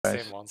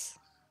Same ones.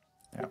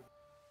 Yeah.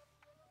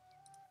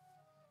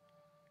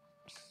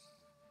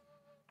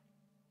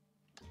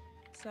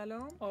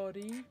 سلام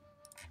آری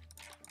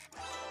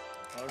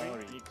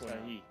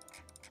صحیح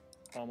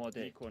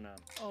آماده میکنم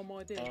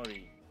آماده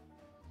آری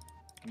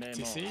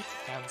TC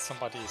and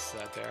somebody is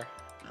there.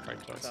 Very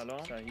close.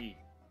 سلام صحیح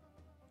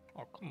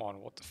Oh come on,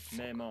 what the fuck?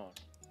 معمار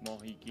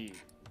ماهیگیر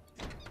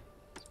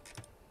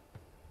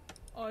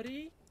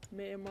آری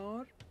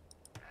معمار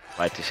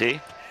Right, TC.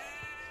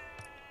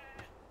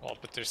 Oh,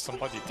 but there's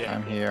somebody there.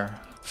 I'm here.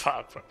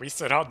 Fuck, we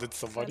surrounded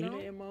somebody.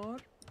 سلام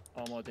معمار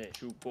آماده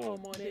چوب بر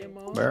آماده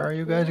معمار Where are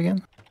you guys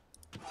again?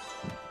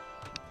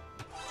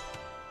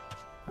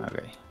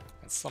 Okay.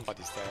 And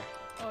somebody's there.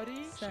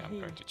 آری So I'm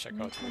صحیح going to check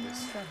out who it میکنم is.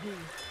 صحیح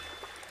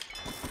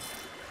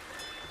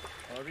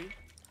آری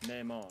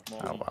معمار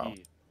wow.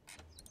 ماهیگیر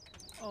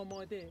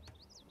آماده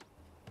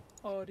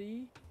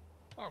آری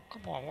Oh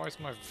come on, why is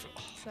my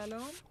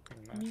سلام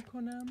fucking man?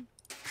 میکنم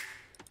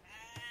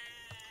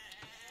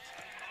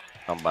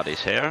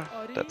Somebody's here.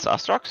 آری That's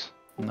Astrox.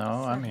 No,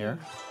 I'm صحیح. here.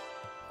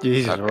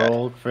 Jesus, Okay. we're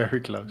all very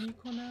close.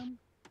 میکنم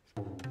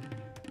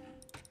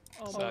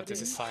So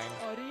this is sign.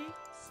 آری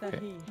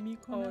صحیح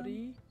میکنم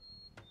آری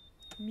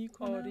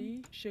میکنم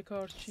آری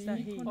شکارچی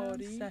صحیح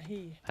آری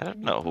صحیح I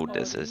don't know who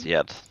this is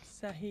yet.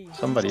 صحیح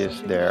Somebody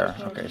is there.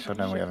 Okay, so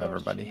then we have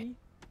everybody.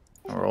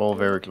 We're all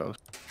very close.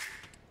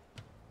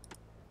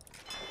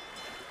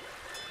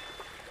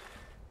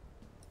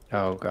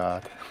 Oh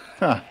god.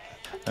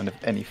 Don't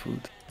have any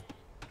food.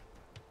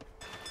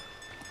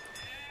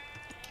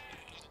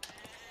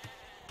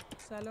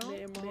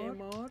 سلام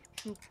معمار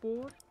چوب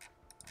بر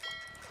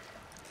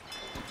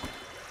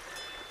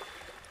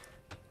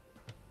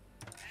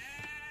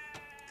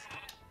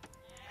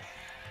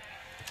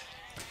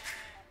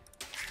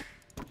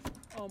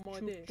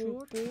آماده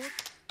چوب بر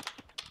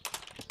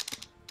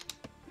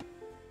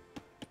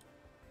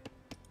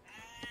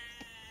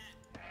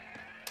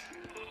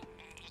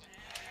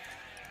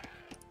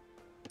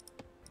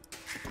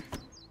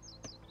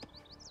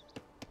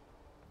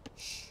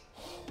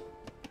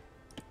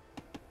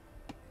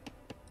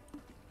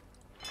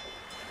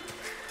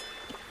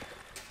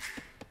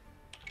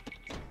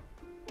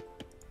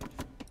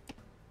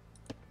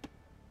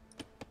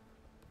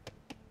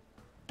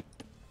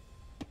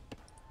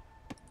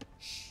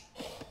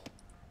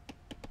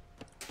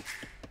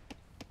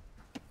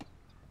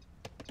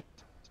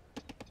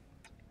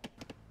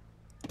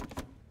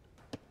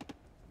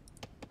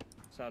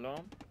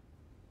سلام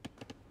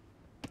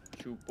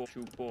چوب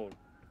بر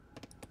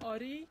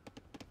آری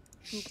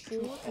چوب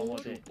بر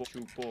آماده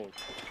چوب بر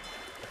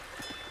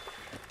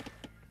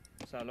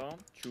سلام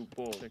چوب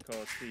بر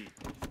شکارچی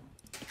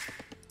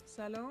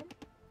سلام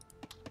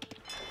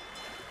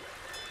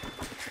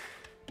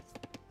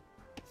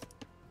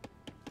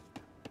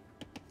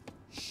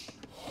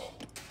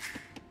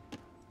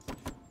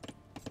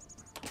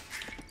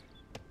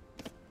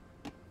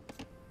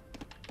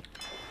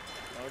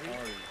آری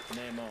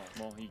معمار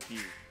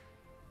ماهیگیر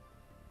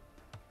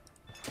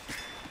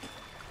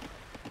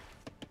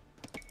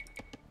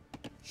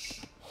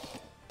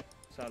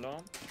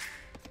سلام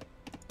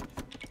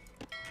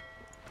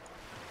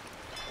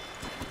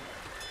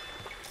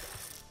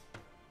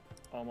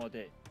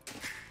آماده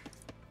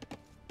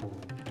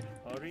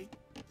آری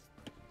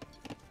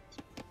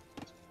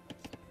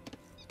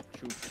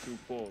چوب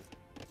بر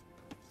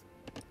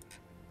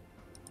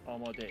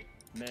آماده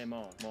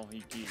معمار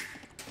ماهیگیر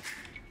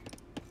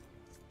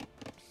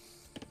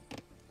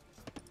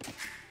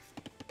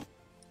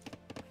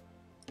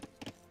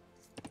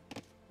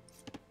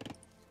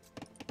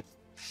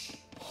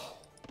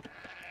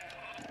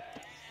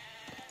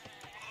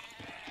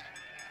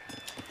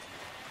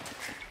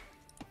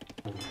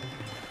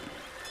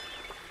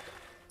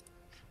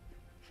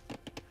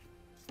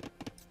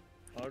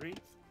آری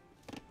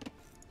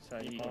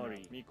صحیح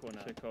آری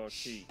میکنم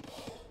شکارچی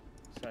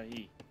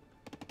صحیح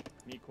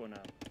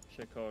میکنم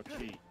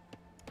شکارچی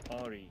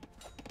آری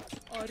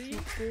آری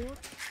بر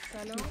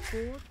سلام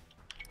بر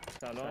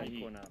سلام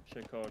میکنم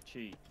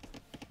شکارچی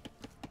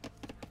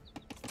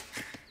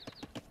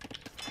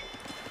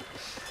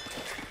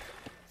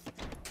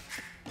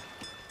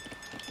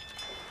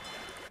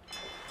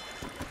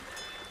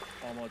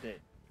آماده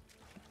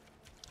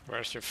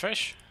Where's your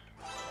fish?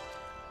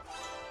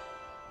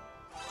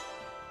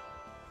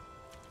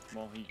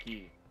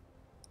 ماهیگیر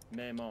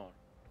معمار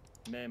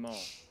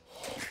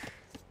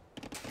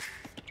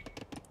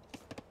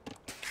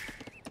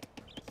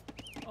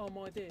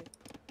آماده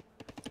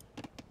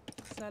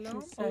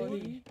سلام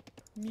آری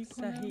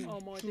میکنم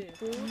آماده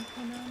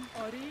میکنم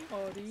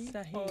آری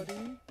صحیح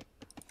آری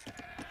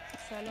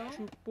سلام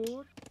چوب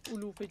بر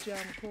علوف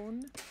جمع کن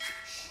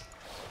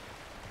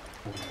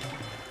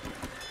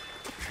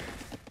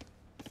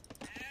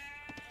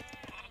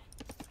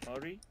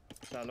آری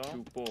سلام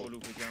چوب بر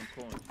علوف جمع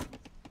کن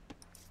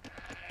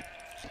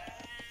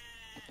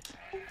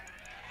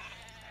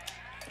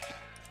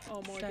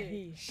آماده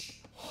صحیح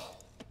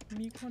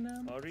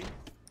میکنم آری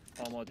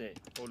آماده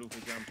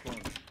علوف جمع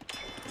کن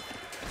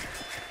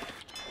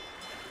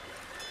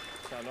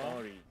سلام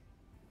آری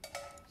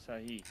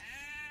صحیح.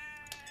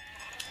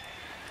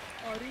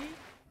 آری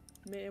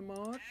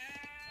معمار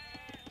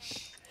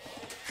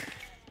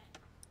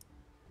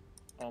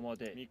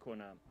آماده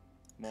میکنم.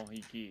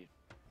 ماهیگیر.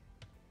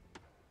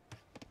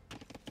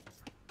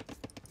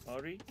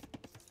 آری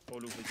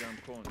علوفه جمع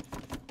کن.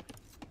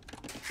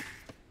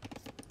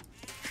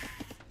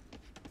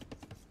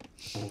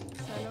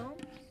 سلام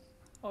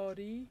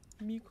آری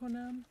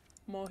میکنم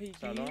ماهیگیر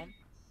سلام.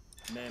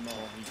 معمار.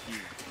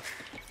 ماهیگیر.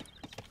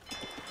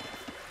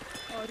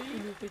 آری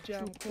علوفه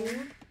جمع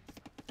کن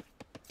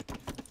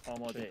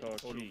آماده.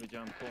 علوفه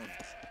جمع کن.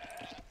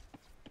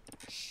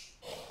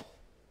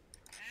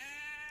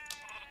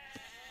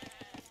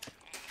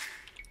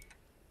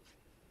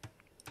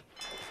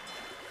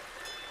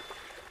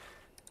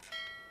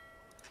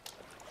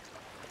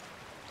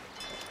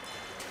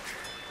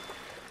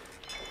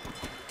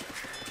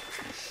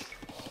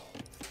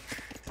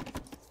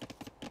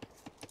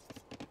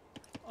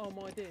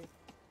 آماده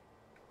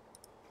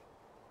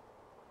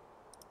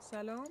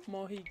سلام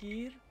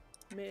ماهیگیر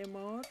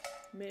معمار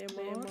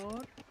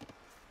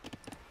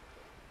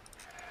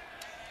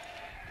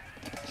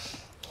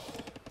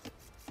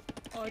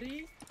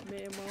آری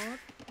معمار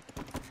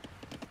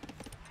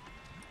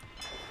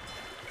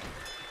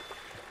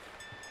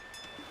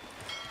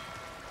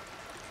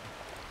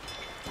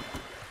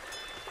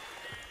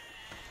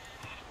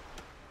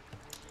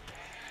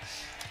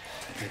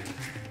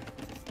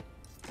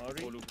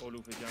آری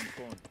علوفه جمع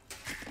کن.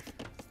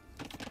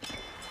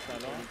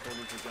 سلام.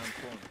 علوفه جمع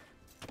کن.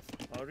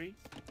 آری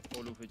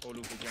علوفه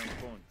جمع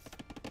کن.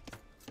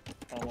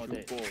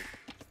 آماده. چوب برد.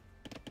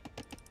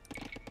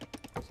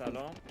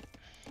 سلام.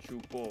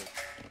 چوب برد.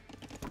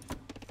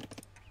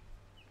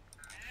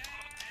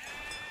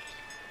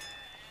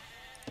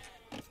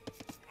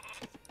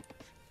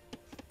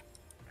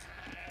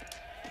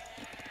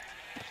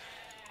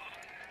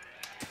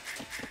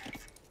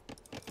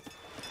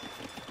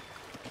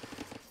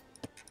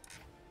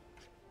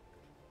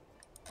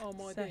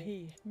 آماده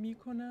صحیح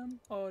میکنم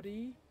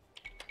آری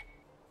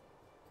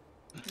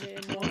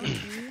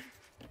معمارگیر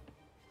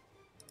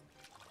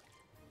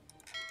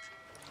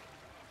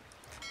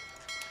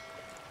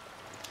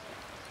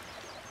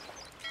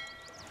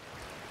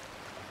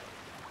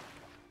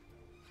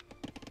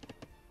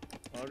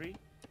آری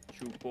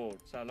چوب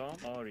برد. سلام.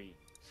 آری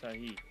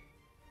صحیح.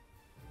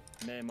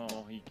 معمار.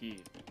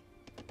 ماهیگیر.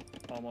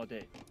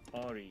 آماده.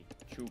 آری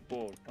چوب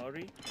برد.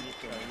 آری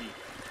صحیح.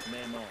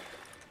 معمار.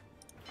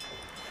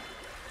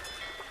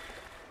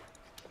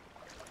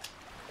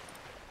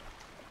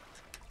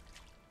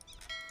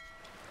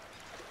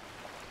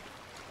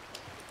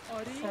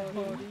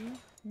 آری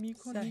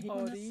میکنم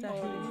آری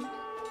صحیح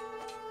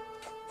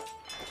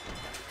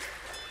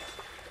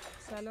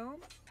سلام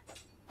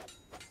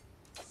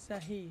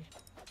صحیح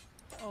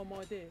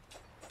آماده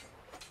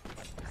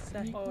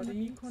صحیح آری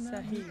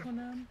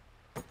میکنم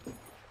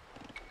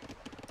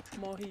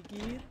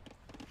ماهیگیر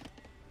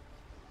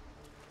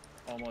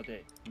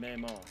آماده.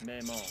 معمار.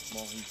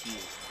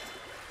 ماهیگیر.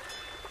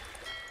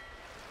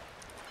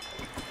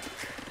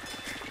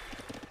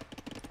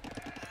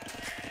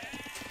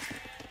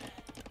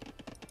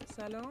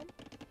 سلام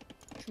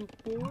چوب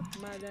برد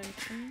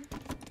معدنچی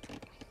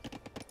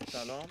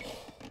سلام.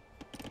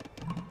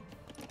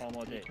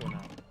 آماده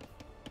کنم.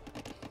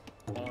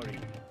 آری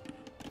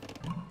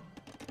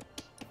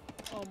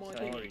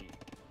آماده آری.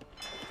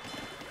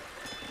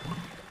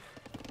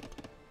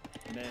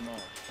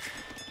 معمار.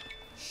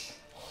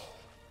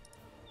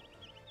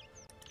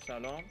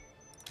 سلام.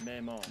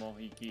 معمار.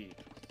 ماهیگیر.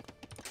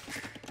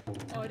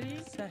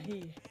 آری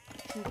صحیح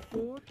چوب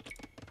برد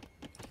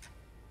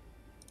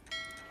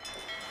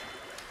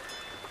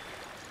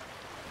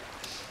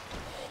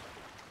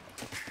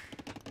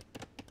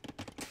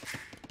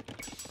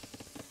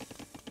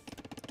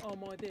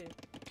آماده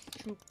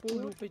چوب برد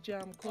علوفه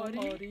جمع کن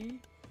آری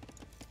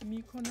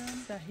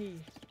میکنم صحیح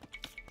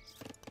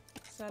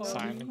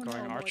سلام Sign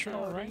going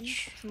archer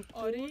range. چوب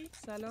آری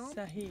سلام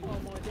صحیح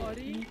آماده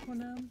آری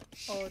میکنم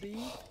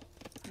آری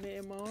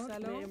معمار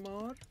سلام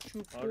معمار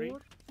چوب آری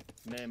برد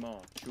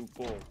معمار. چوب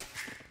برد.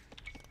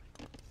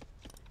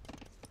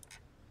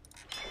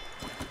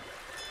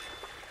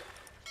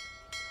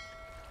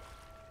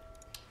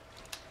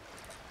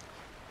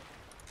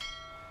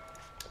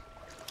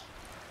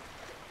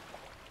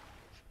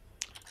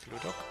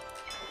 Blue dog.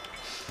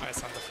 Eyes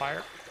on the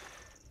fire.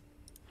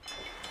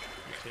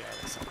 Okay, I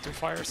will send 2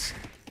 fires.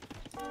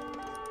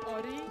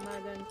 آری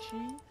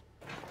معدنچی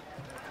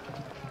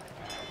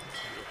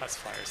Blue has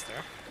fires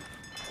there.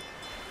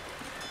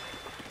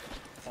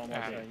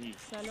 آماده. And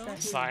سلام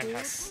Sign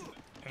has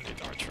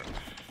indeed archer.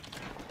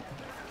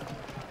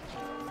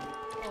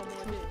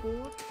 آماده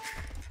برد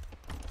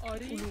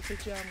آری علوفه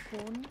جمع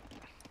کن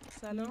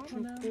سلام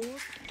چوب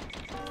برد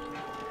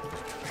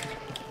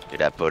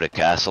Did I put a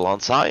castle on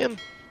Zion?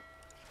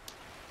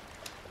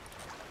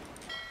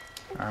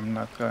 I'm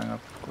not going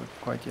up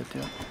quite yet.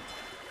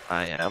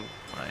 I am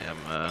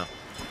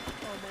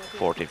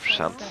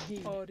 40%.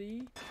 صحیح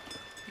آری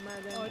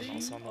معدنچی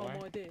Also on the way.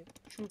 آماده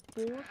چوب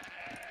برد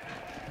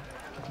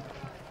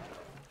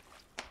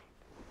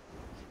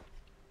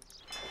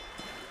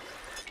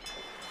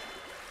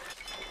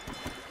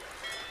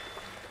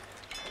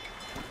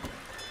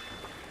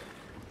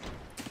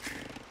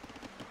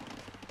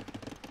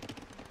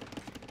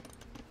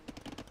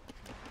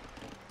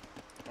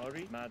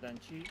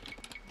معدنچی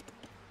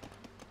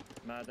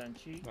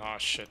معدنچی Oh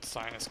shit,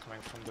 sign is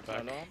coming from the back.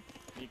 سلام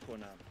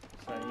میکنم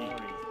صحیح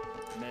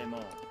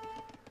معمار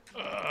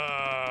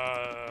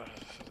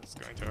It's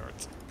going to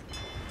hurt.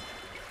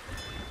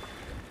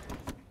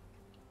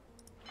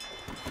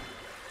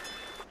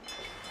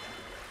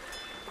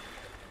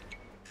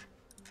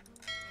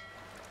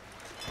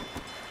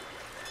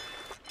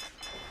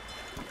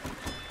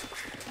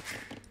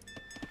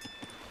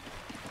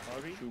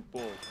 آری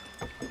چوبور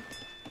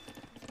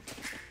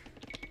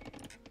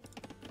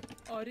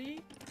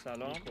آری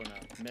سلام میکنم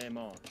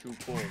معمار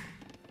چوبور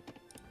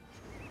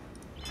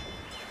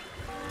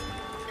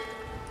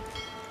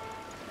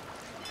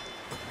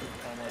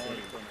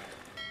آماده کنم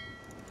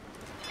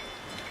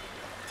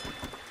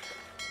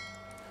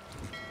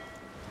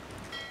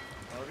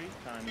آری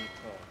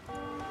تعمیرکار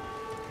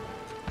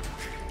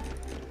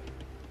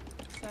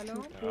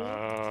سلام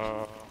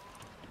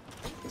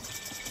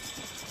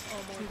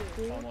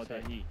آماده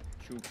آمادهی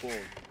چوبور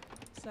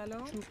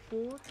سلام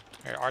چوبور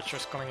Hey,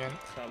 archers coming in.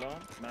 سلام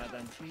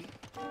معدنچی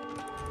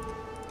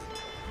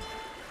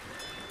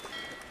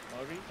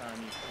آری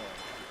تعمیرکار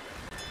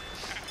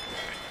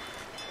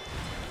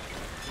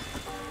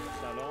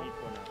سلام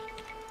میکنم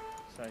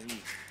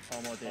صحیح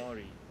آماده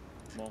آری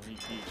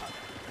ماهیگیر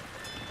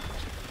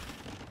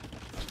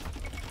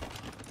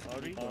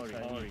آری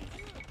آری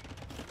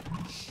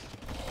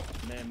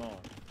معمار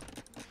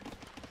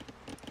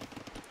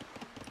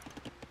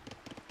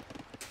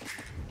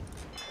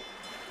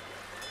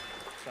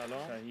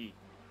سلام صحیح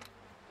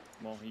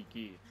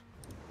ماهیگیر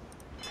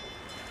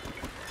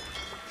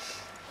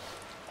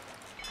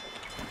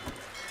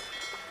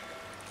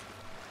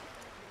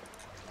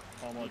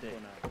آماده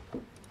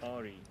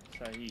آری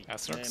صحیح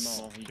Asterix,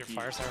 معمار your ماهیگیر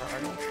fires are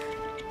idle.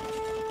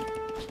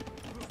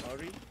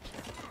 آری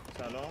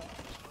سلام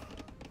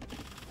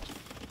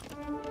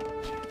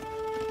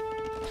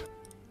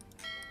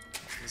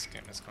This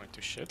game is going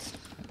to shit.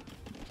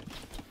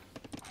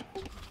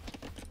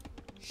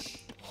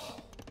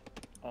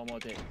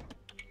 آماده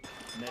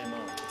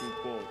معمار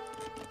چوبور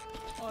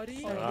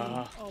آری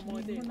Ah.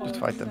 آماده Let's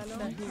fight them.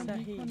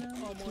 صحیح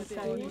آماده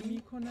آری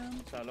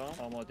میکنم سلام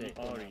آماده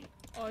آری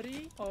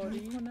آری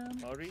آری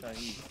کنم آری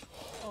صحیح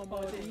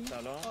آماده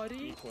سلام آری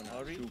میکنم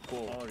آری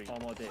چوبور آری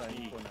آماده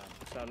صحیح کنم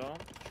سلام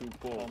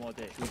چوبور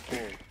آماده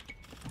چوبور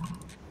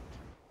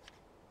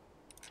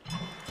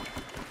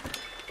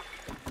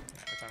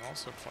Yeah, but I'm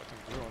also fighting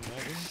blue on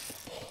maybe.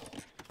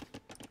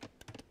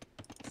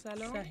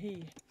 سلام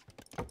صحیح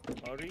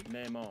آری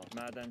معمار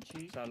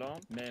معدنچی سلام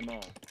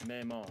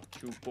معمار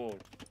چوبور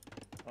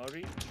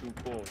آری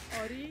چوبور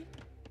آری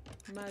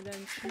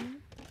معدنچی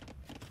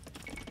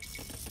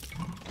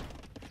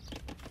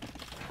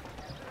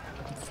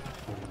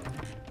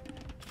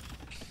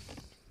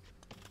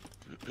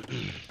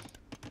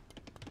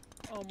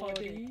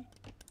آماده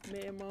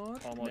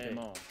معمار آماده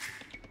معمار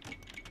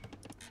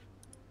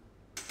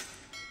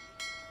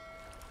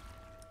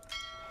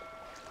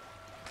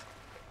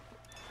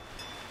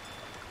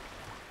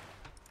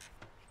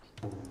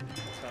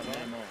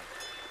سلام معمار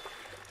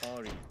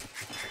آری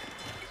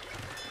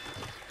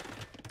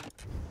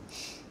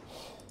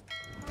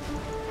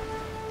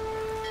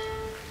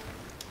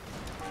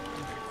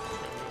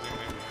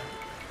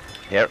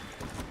Here.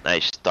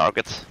 Nice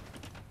target.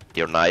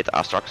 Your knight,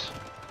 Astrox.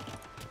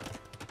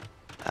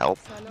 Help.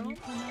 سلام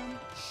میکنم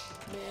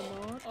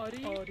معمار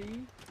آری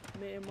آری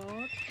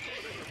معمار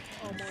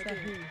آماده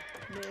صحیح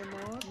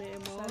معمار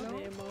سلام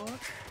معمار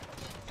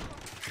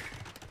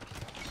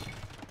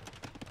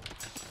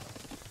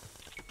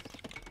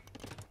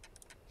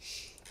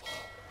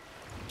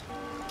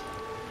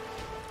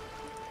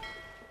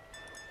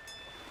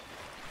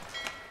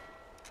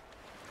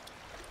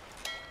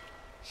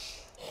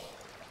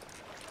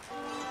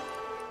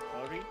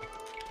آری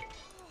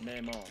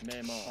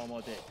معمار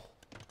آماده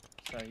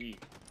صحیح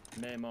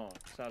معمار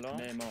سلام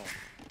معمار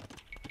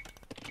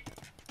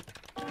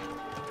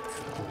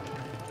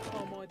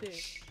آماده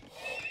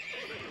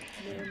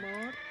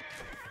معمار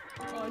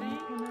آری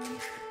کنم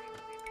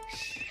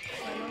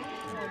سلام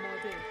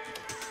آماده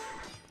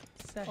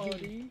صحیح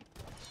آری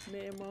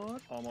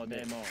معمار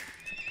آماده معمار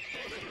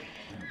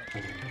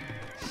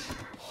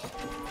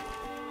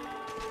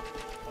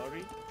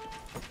آری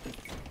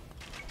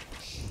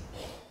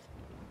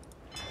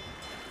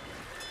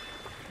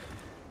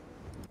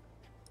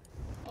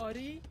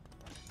آری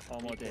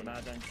آماده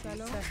معدنچی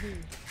سلام صحیح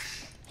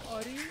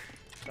آری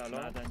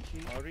سلام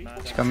معدنچی آری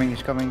He's coming,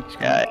 he's coming, he's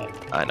coming.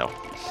 Yeah, I know.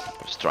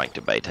 I was trying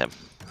to bait him.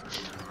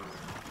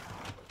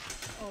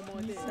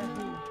 آماده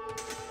صحیح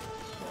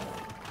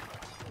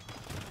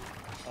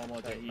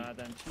آماده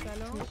معدنچی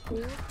سلام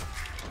چوبور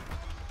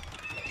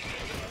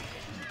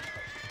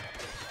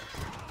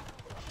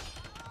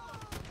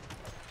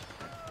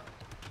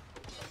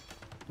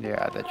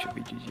Yeah, that should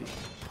be GG.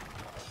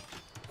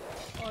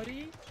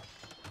 آری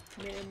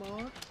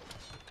معمار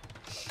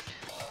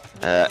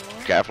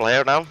Careful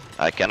here now.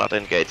 I cannot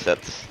engage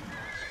that.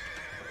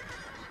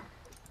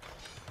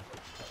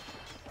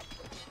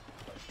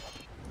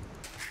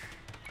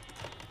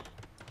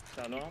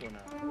 سلام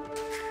کنم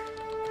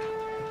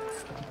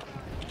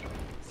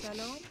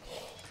سلام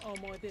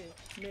آماده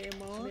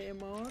معمار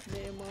معمار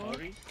معمار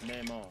آری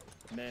معمار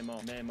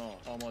معمار معمار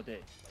آماده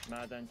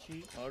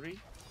معدنچی آری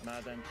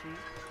معدنچی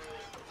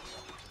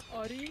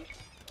آری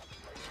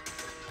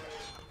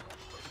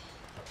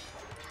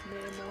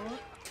معمار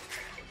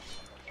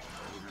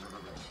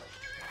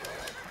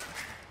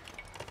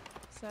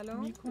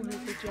سلام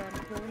علوف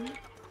جمع کن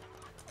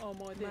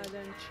آماده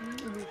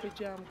معدنچی علوف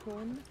جمع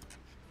کن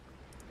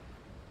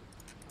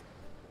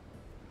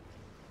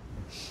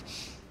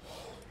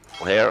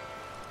Here,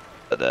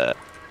 the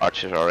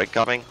archers are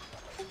incoming.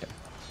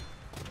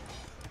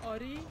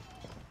 آری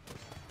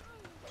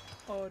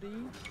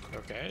آری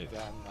Okay,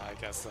 then I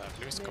guess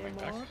blue's coming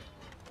back. معمار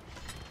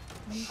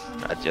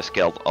I just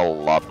killed a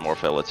lot more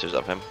villagers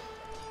of him.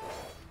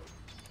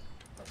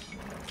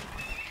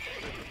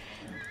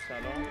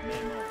 سلام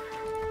معمار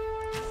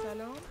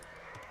سلام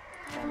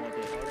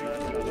آماده آری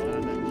سلام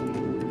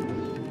معدنچی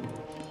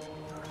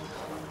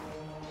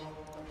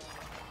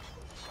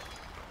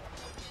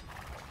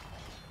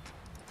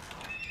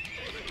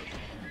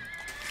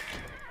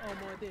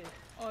آماده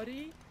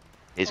آری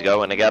He's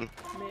going again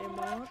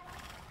معمار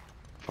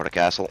for the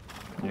castle.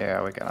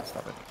 Yeah, we cannot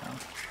stop it now.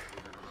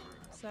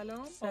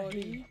 سلام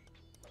آری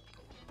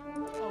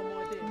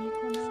آماده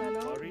میکنم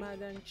سلام آری.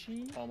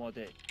 معدنچی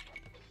آماده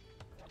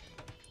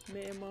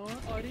معمار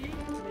آری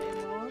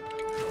معمار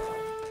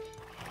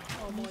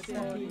آماده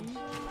آری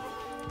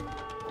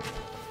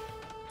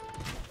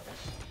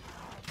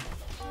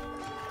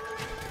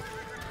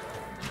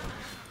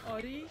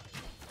آری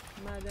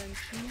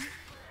معدنچی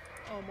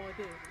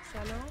آماده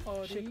سلام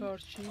آری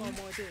شکارچی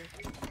آماده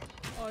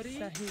آری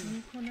صحیح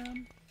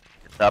میکنم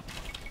It's up.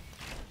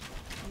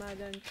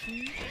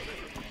 معدنچی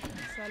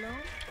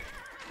سلام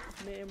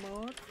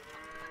معمار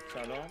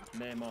سلام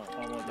معمار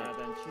آماده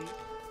معدنچی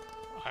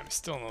I'm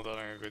still not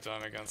having a good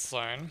time against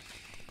Zion.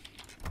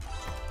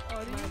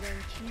 آری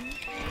معدنچی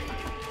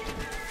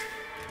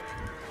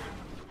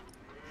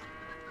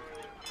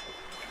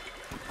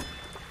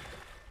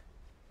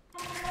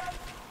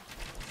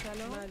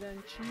سلام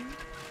معدنچی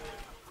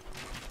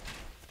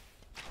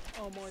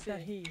آماده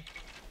صحیح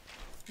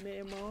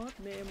معمار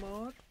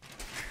معمار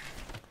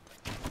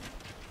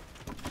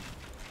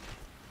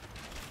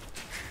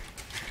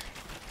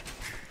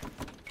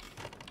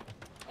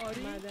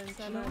آری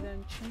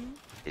معدنچی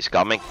He's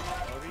coming.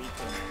 آری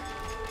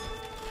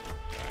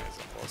Guys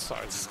on both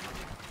sides.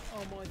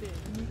 آماده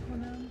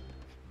میکنم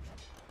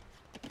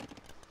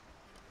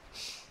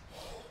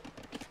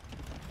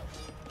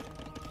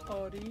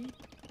آری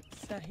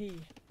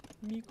صحیح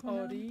میکنم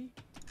آری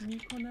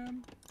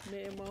میکنم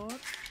معمار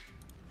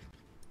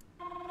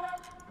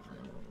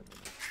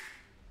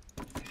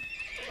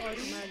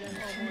آری معدن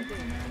آماده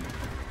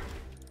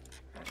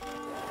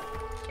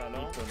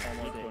سلام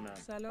آماده کنم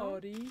سلام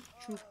آری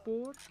چوب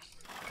بر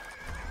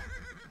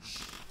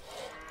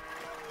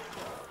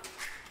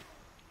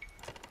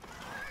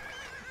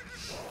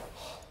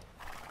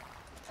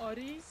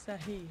آری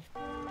صحیح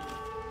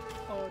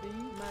آری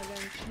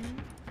معدنچی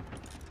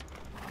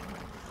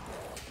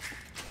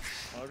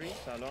آری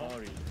سلام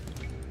آری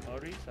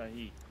آری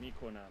صحیح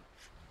میکنم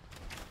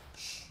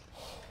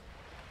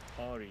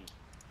آری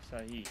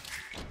صحیح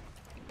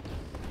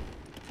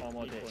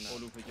آماده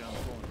علوف جمع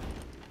کن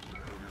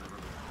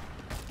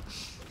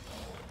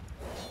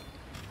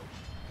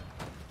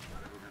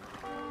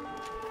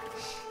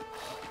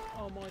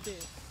آماده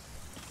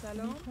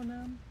سلام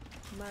میکنم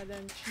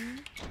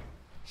معدنچی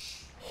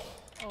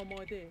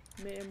آماده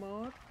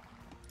معمار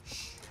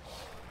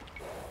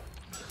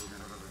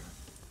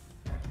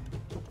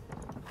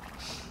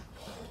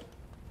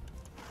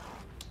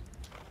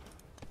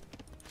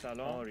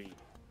سلام آری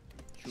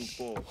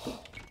چوب بر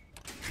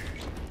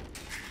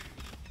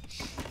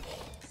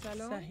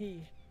سلام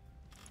صحیح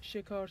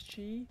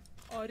شکارچی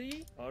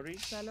آری آری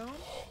سلام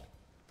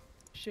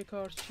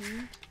شکارچی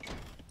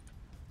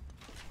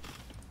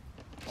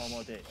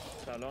آماده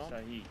سلام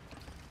صحیح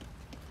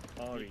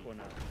آری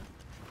کنم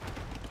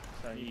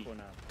صحیح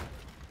کنم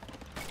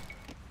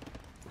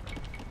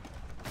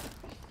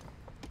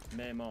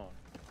معمار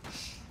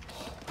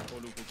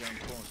علوف جمع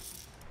کن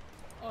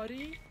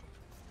آری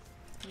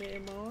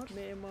معمار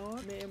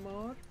معمار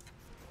معمار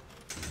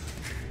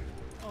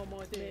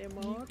آماده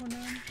معمار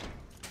کنم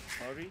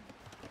آری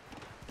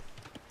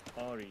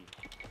آری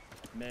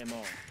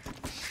معمار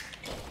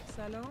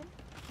سلام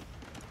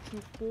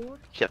چوب بر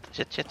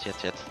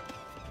Shit.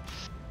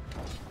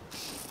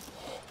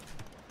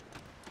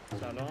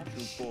 سلام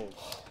چوب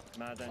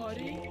بر معدنچی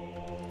آری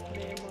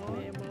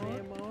معمار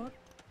معمار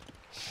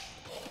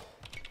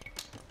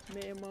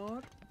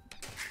معمار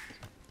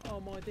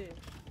آماده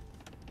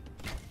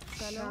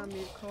سلام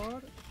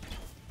تعمیرکار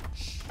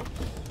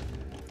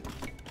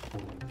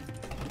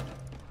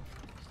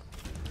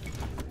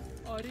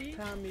آری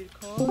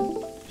تعمیرکار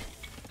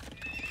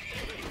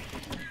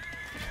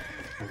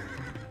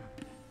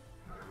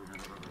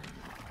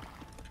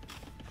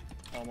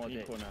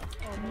آماده کنم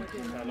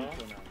آماده سلام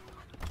کنم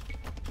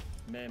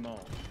معمار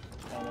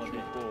آماده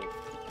بر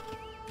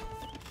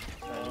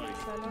صحیح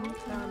سلام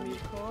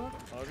تعمیرکار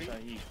آری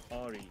صحیح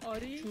آری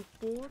آری چوب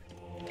بر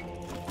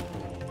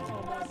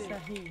آماده.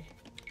 صحیح.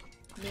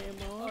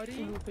 معمار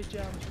علوف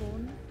جمع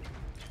کن.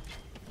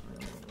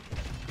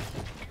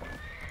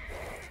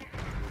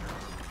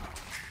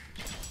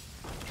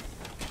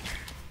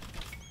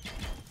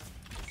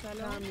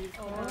 سلام.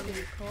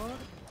 تعمیرکار.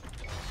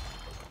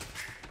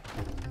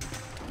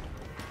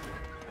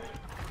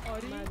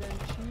 آری.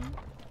 معدنچی.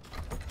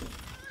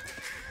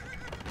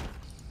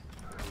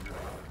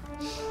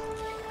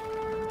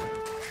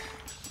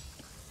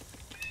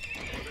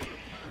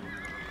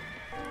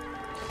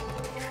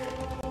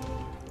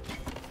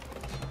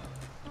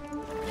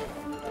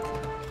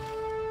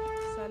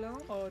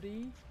 سلام.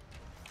 آری.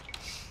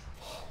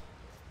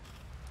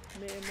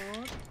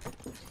 معمار.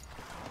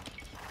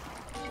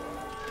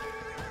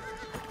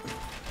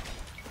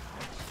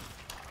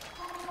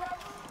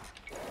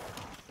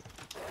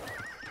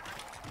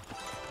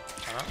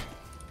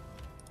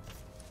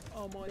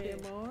 آماده.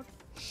 معمار.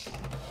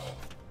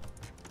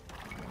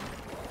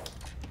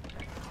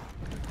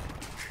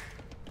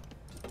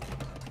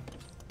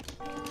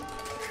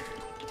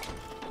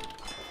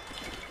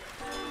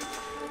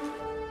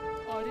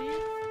 آری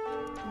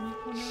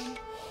میکنم.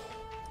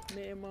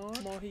 معمار.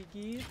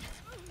 ماهیگیر.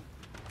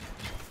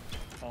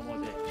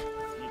 آماده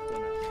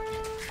میکنم.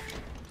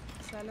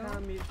 سلام.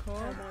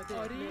 تعمیرکار. آماده.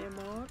 آری.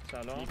 معمار.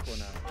 سلام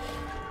میکنم.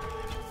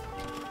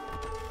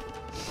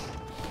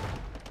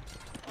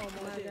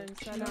 آماده.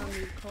 سلام.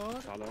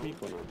 تعمیرکار. سلام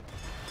میکنم.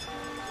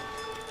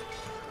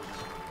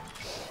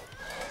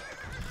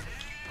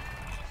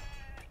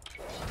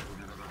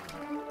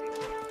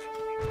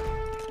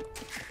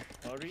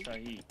 آری.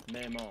 صحیح.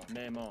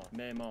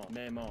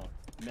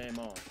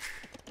 معمار.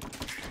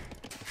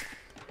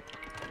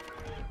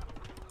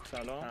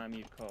 سلام.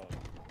 تعمیرکار.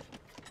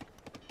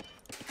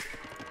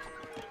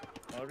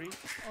 آری.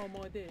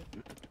 آماده.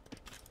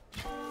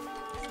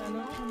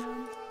 سلام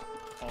کنم.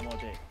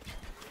 آماده.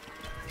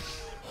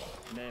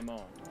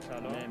 معمار.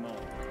 سلام. معمار.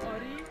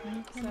 آری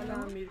میکنم.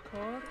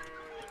 تعمیرکار.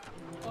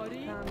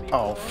 آری.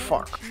 Oh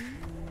fuck.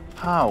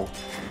 How?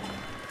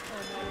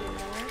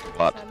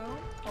 What? سلام.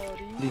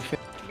 آری.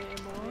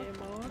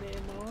 معمار.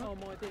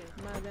 آماده.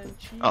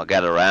 معدنچی. Oh,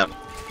 get a ram.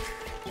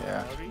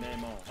 Yeah. آری.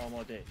 معمار.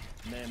 آماده.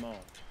 معمار.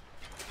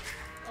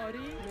 آری.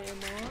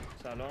 معمار.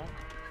 سلام.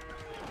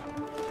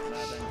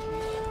 معدنچی.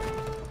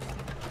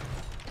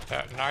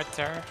 Knight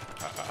there.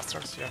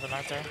 Astrax, you have a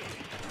knight there.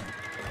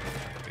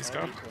 Please go.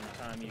 آری کنم.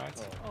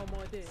 تعمیرکار.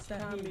 آماده.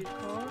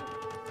 تعمیرکار.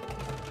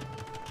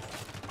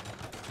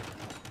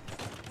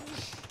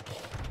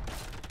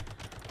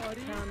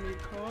 آری.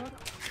 تعمیرکار.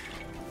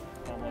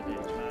 آماده.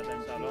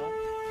 معدن. سلام.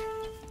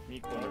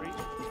 میکنم.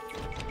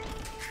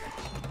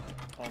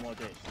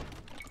 آماده.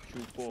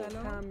 چوبو.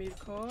 سلام.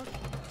 تعمیرکار.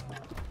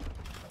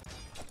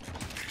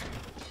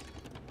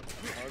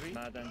 آری.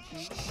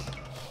 معدنچی.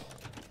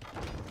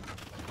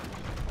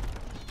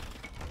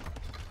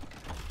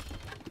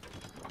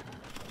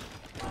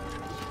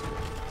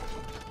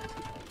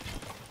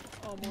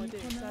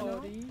 آماده.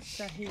 آری.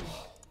 صحیح.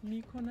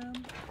 میکنم.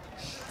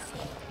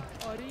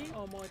 آری.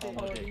 آماده.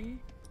 آری.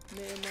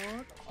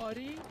 معمار.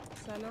 آری.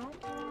 سلام.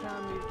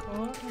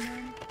 تعمیرکار.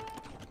 کنم.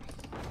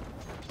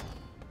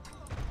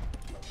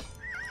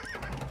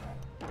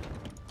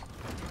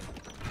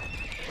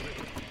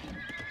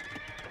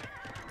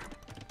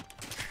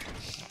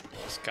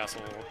 This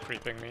castle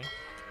creeping me.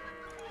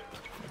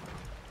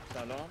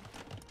 سلام.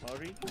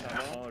 آری.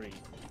 سلام. آری.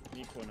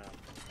 میکنم.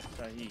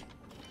 صحیح.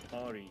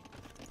 آری.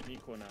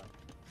 میکنم.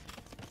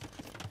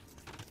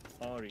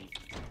 آری.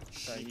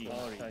 صحیح.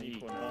 آری.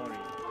 میکنم. آری.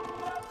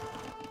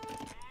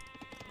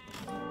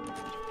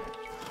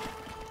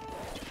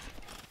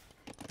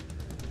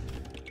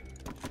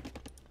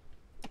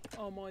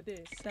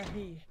 آماده.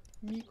 صحیح.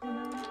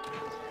 میکنم.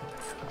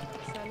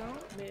 سلام.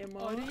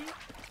 معمار. آری.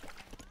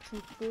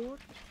 چوب برد.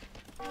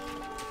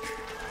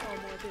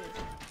 آماده.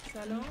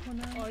 سلام.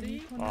 کنم.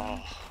 آری. Oh,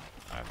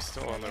 I'm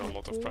still under a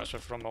lot of pressure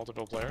from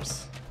multiple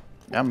players.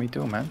 Yeah, me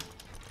too, man.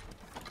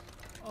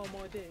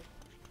 آماده.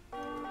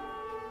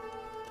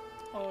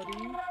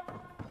 آری.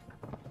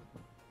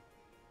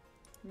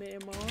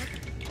 معمار.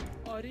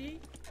 آری.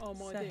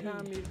 آماده.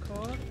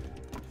 تعمیرکار.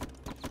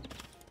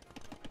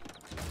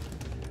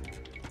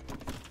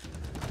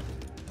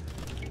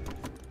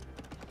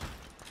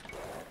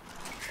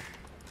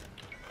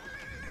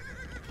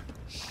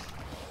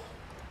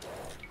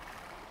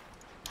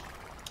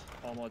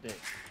 آماده.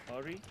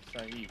 آری.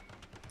 صحیح.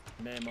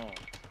 معمار.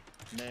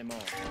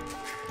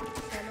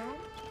 سلام.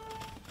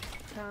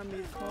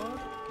 تعمیرکار.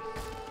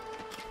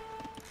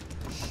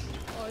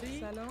 آری.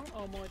 سلام.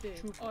 آماده.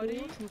 آری.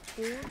 چوب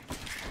برد.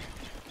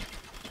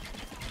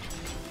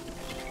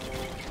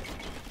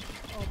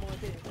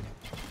 آماده.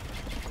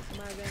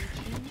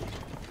 معدنچی.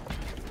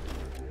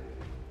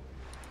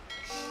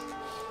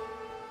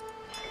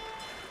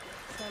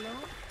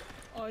 سلام.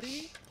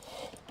 آری.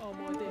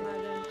 آماده.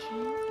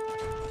 معدنچی.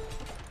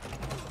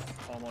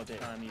 آماده.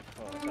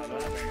 تعمیرکار.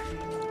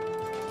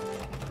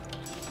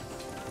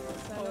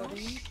 سلام.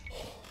 آری.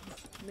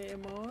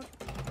 معمار.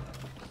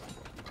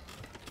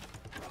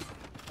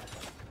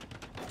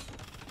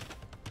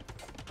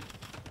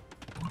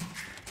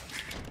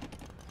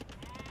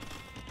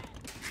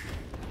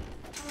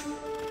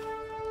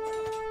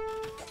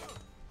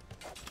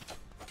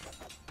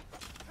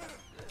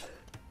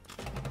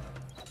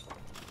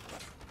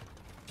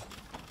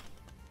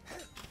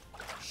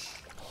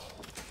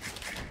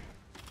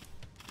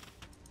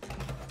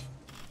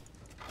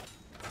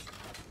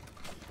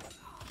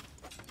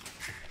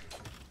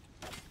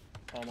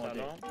 آماده.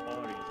 سلام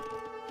آری.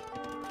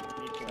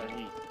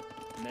 صحیح.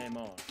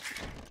 معمار.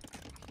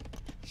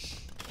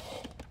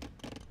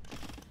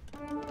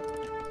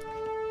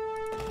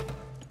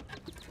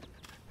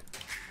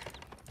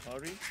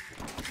 آری.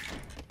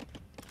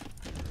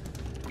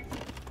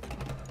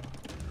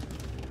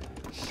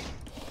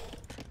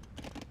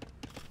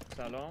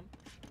 سلام.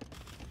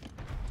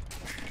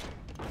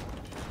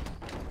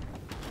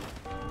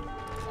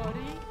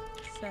 آری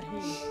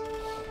صحیح.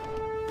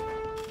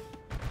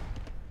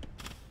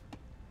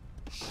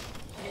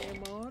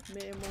 معمار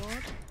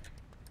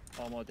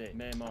آماده.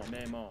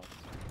 معمار.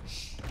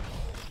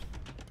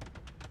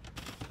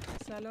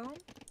 سلام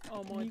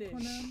آماده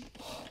کنم.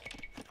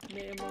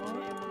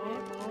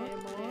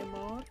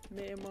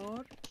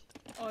 معمار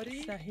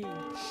آری صحیح.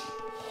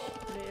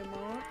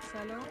 معمار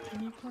سلام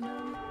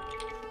میکنم.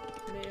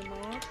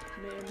 معمار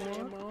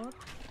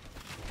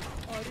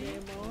آری.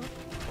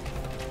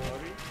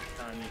 آری.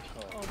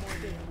 تعمیرکار.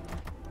 آماده.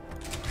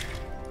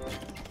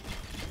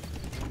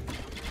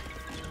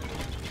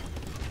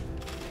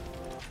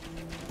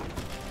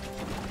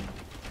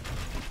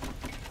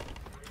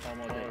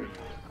 آماده.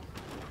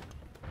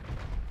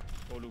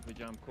 علوف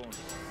جمع کن.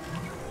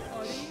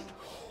 آری.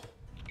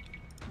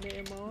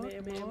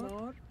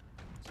 معمار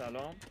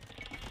سلام.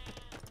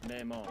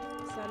 معمار.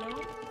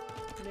 سلام.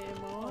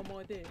 معمار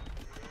آماده.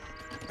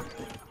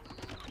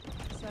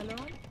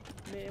 سلام.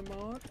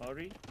 معمار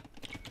آری.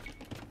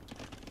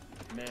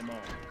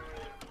 معمار.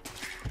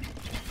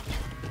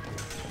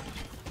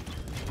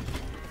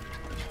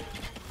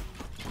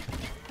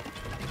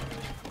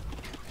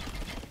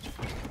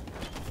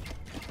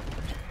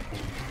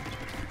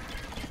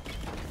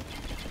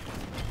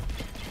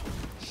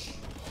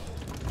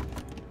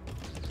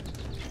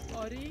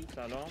 آری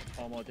سلام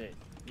آماده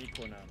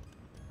میکنم.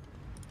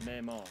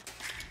 معمار.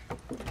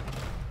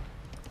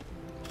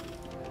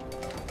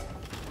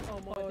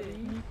 آماده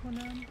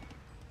میکنم.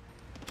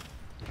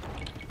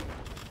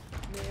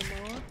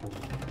 معمار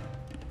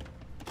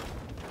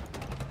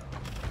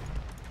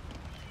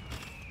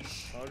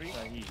آری.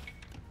 صحیح.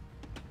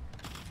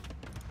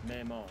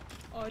 معمار.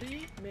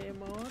 آری.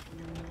 معمار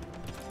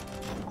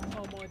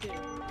آماده.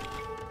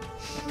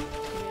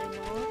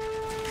 معمار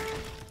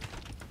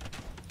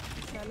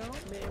سلام.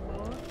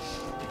 معمار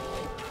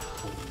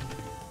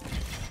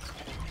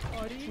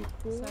آری.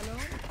 سلام.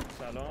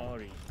 سلام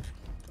آری.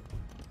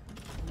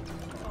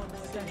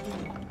 آماده.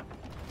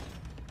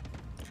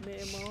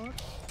 معمار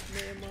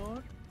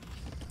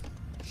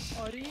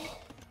آری.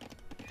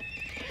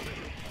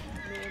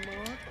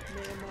 معمار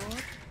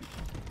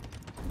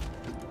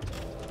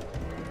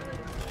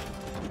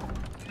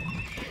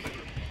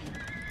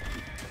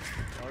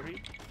آری.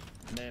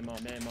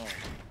 معمار.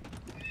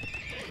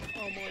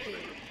 آماده.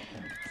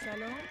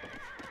 سلام.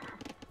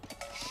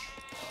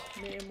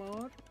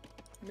 معمار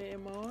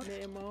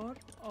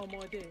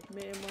آماده.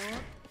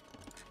 معمار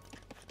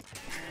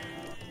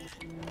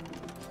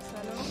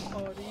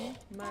سلام. آری.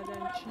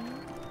 معدنچی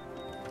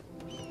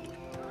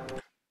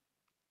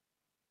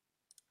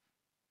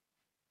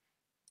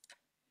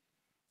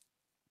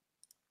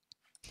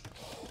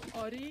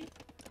آری.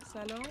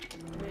 سلام.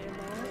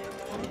 معمار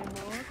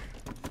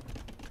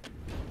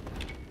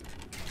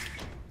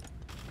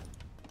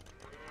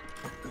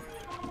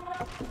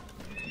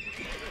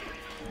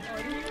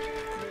آری.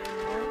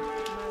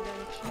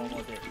 معدنچی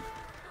آماده.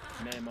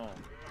 معمار.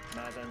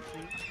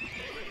 معدنچی.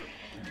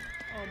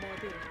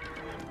 آماده.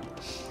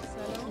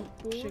 سلام.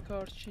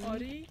 شکارچی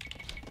آری.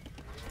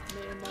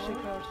 معمار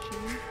شکارچی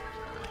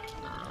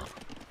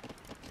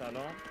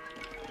سلام.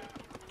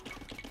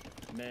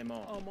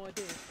 معمار.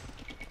 آماده.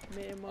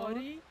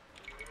 معماری.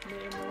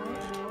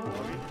 معمار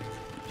آری.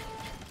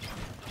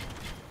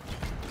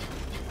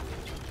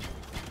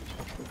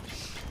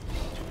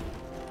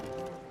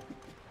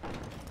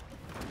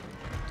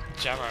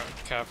 Jammer,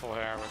 careful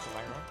here with the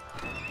Mangonel.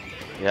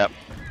 Yep.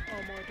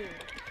 آماده.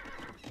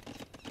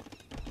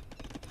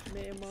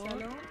 معمار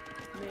سلام.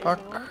 Fuck.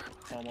 معمار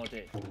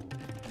آماده.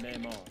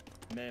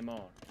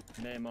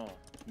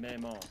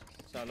 معمار.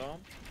 سلام.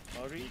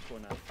 آری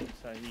کنم.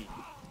 صحیح.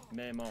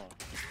 معمار.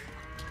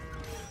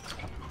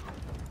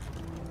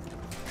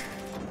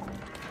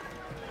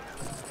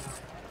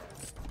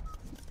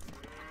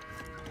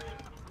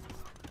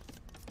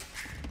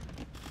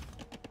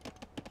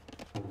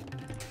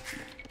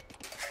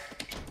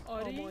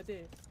 آری.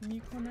 آماده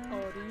میکنم.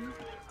 آری.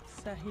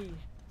 صحیح.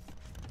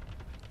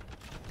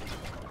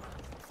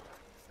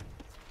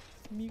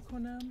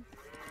 میکنم.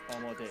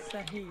 آماده.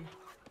 صحیح.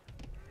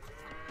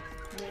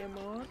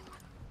 معمار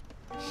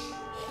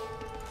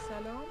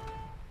سلام.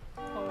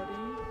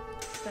 آری.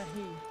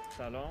 صحیح.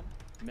 سلام.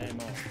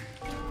 معمار.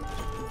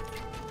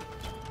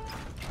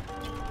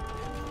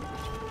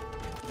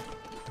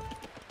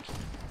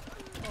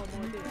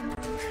 آماده.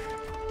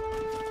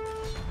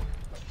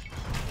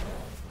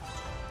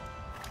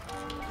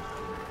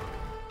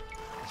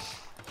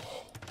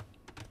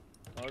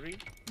 آری.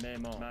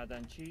 معمار.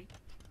 معدنچی.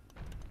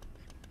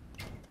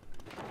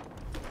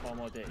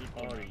 آماده.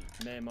 آری.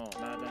 معمار.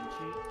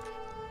 معدنچی.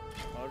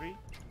 آری.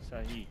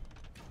 صحیح.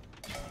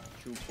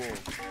 چوب‌بر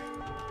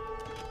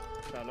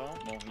سلام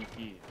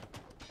ماهیگیر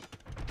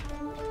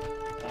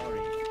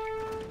آری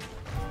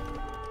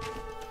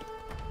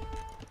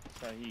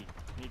صحیح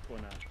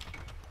میکنم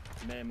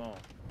معمار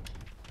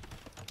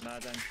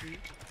معدنچی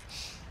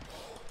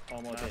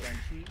آماده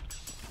معدنچی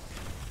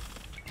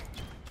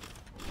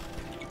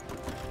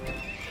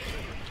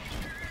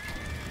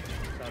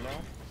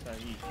سلام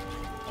صحیح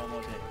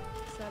آماده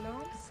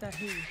سلام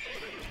صحیح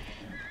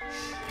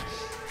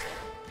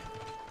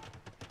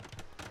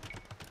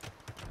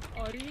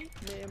آری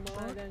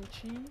معمار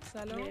معدنچی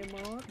سلام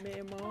معمار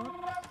معمار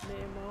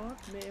معمار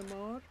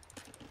معمار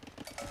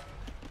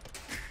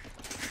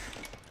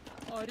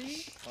آری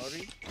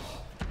آری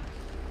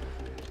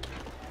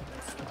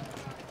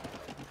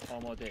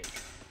آماده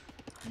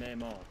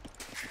معمار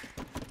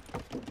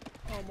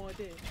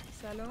آماده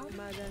سلام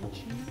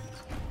معدنچی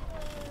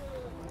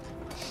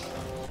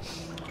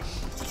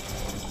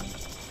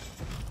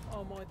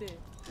آماده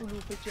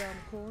علوف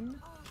جمع کن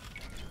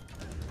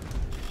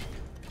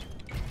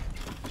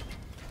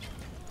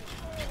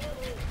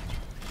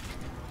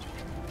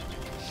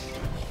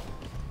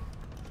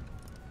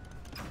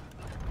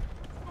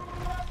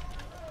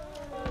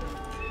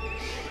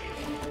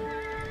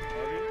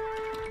آری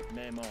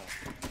معمار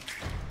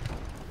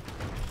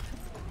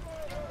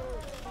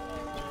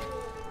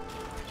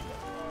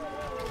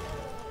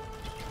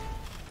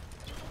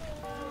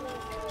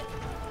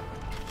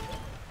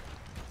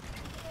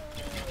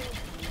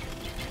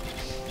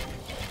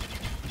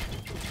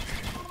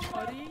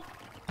آری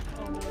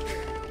آماده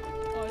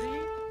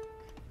آری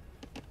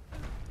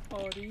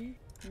آری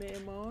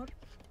معمار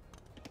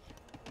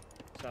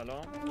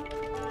سلام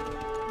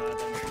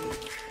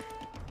معدنچی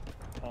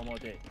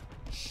آماده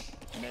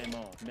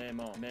معمار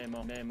معمار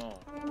معمار معمار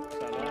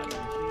سلام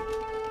معدنچی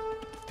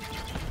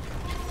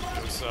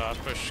This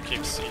push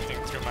keeps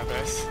eating through my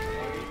base.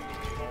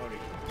 آری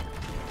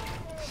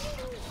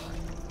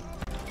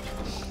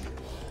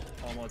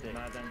آماده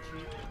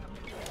معدنچی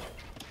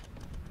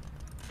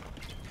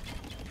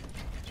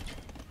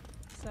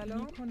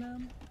سلام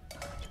میکنم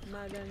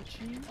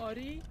معدنچی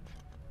آری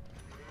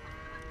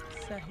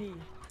صحیح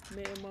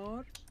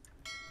معمار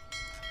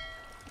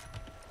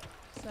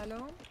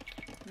سلام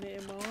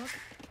معمار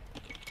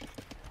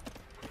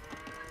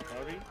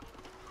آری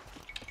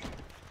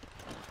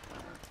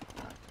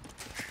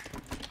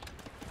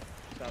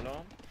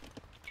سلام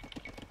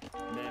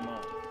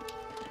معمار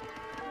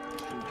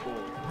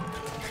چوب‌بر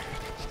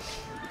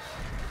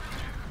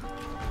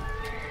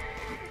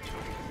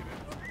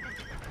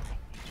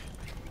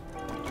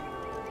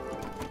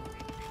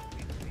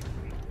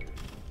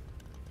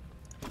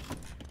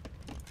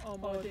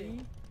آماده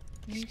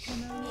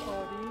میکنم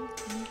آری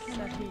میکنم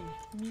صحیح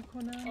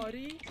میکنم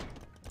آری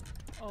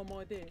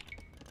آماده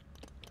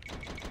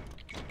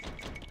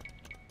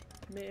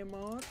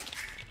معمار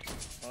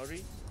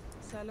آری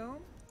سلام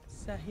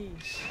صحیح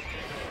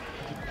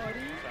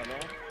آری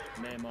سلام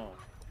معمار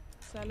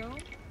سلام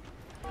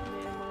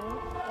معمار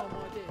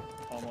آماده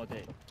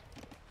آماده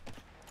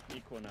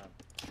میکنم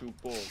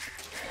چوب‌بر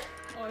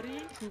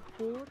آری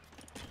چوب‌بر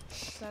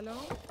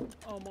سلام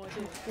آماده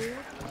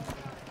چوب‌بر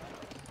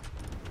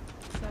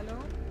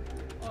سلام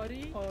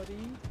آری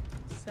آری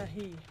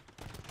صحیح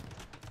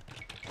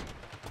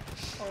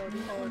آری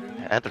آری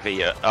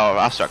Entropy, or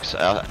Astrax,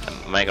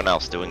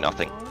 Mangonel's doing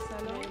nothing.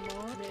 سلام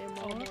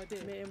معمار آماده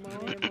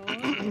معمار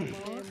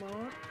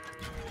معمار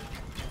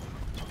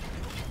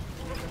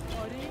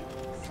آری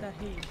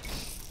صحیح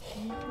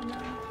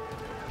میکنم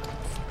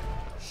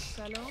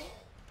سلام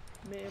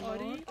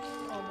معماری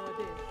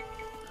آماده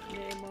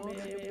معمار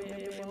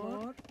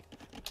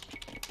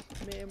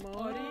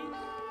معماری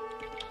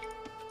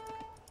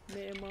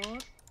معمار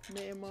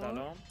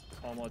سلام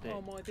آماده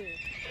آماده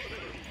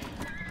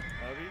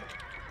آری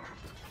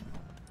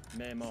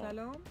معمار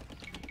سلام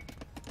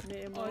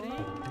معماری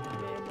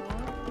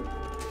معمار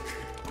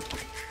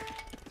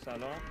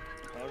سلام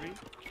آری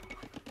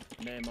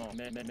معمار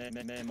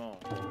معمار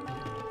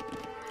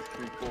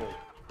چوب‌بر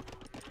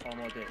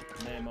آماده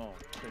معمار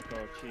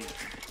شکارچی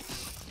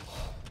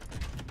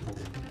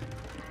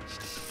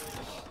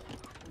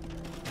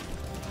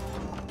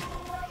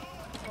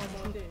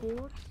آماده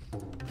برد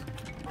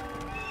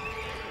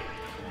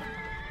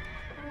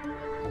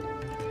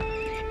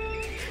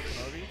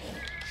آری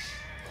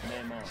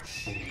معمار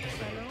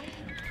سلام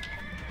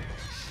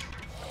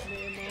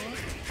معمار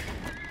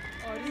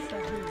آری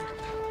صحیح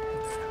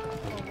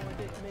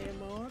آماده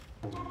معمار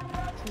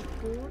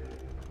چوب برد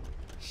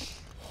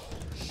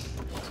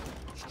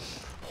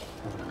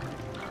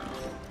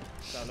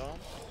سلام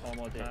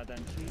آماده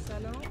معدنچی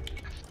سلام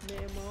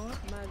معمار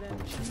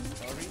معدنچی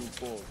آری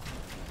چوب‌بر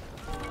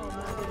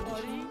آماده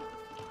آری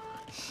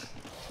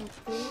چوب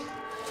برد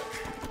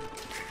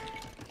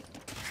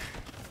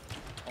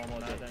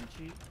آماده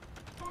معدنچی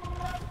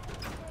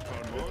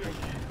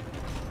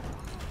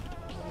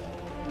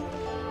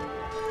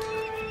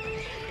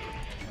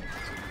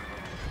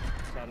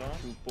سلام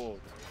چوب‌بر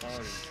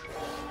آری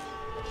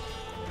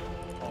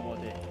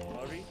آماده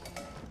آری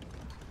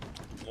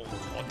Oh,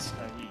 what?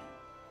 صحیح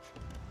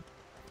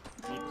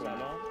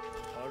سلام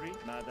آری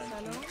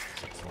سلام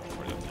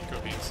For the Nico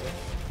being sick.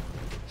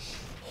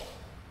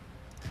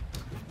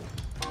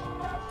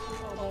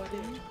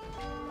 آماده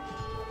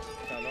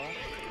سلام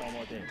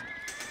آماده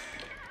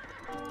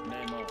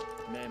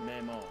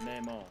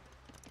معمار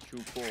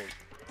چوب برد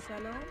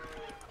سلام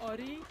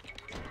آری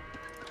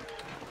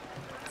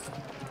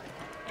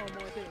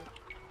آماده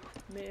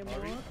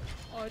معمار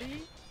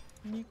آری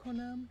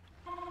میکنم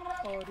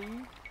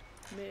آری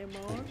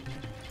معمار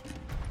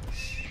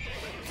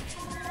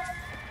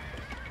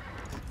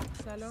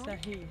سلام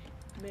صحیح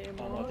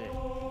معمار آماده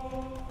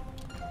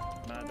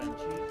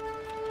معدنچی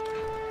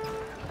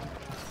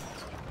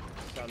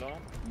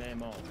سلام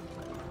معمار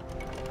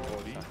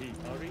آری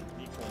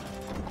میکنم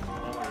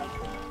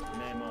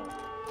معمار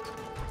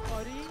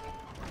آری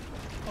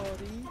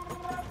آری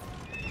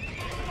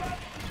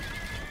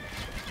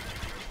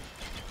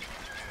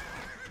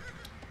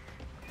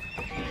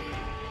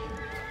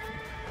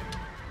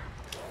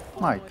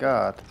My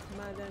God.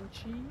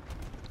 معدنچی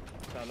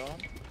سلام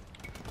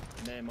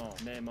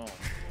معمار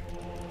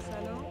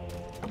سلام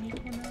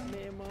میکنم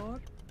معمار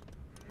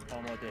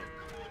آماده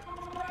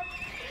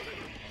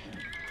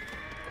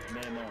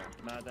معمار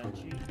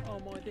معدنچی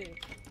آماده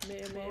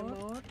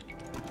معمار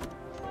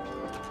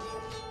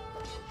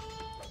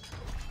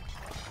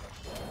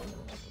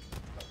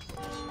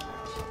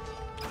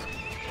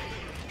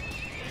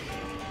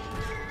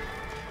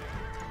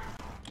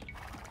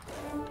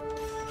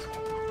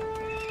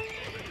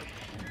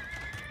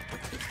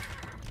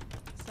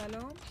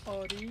سلام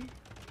آری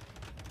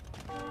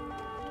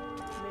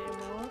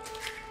معمار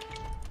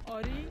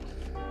آری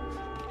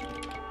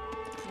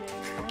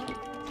معمار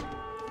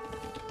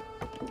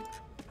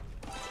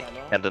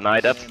سلام Can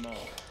deny that.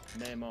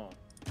 معمار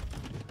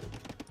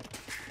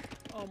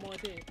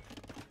آماده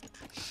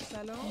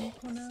سلام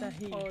میکنم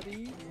صحیح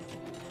آری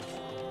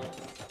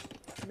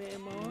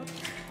معمار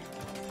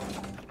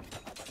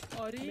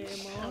آری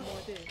معمار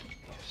آماده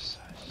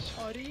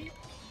آری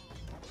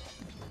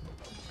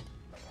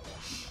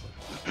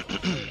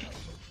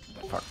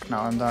Fuck,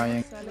 now I'm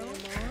dying. سلام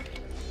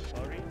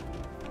آری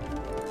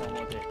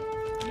آماده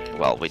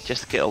Well, we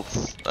just killed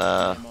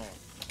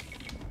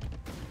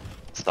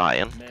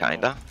Stein,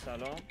 kinda.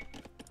 سلام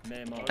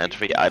معمار And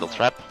 3 idle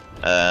trap.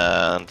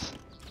 And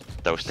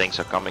those things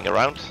are coming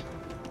around.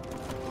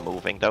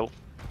 Moving though.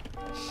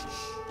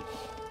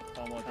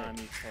 آماده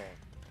تعمیرکار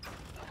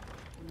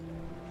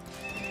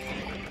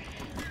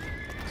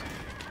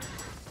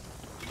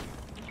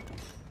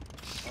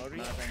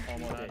آری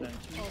آماده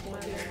معدنچی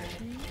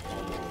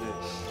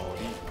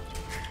آری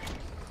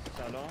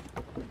سلام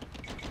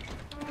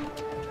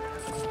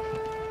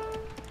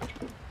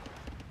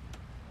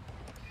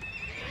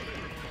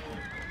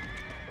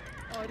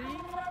آری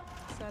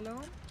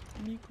سلام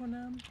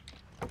میکنم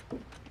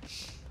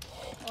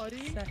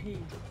آری صحیح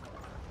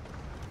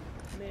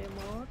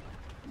معمار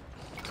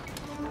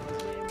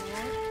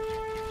معمار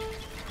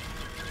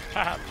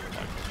Haha.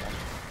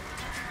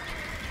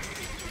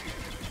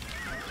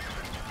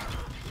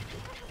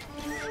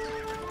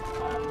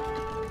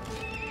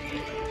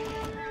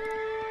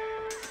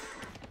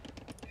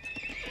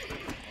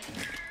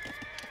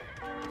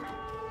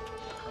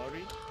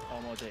 آری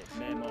آماده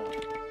معمار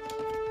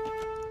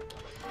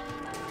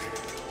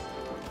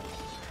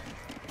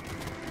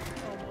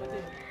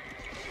آماده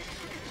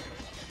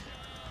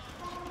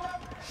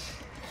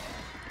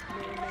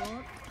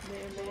معمار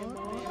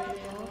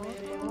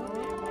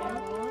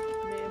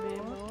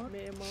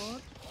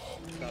معمار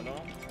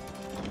سلام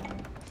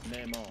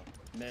معمار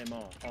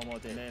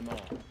آماده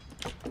معمار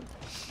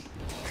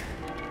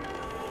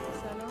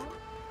سلام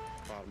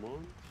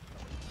فرمان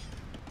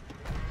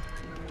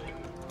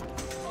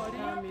آری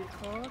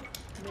تعمیرکار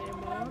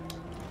معمار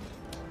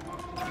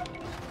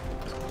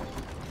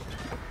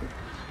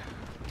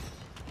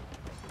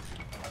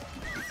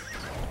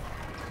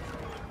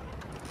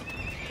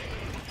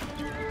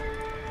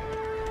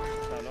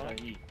سلام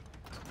صحیح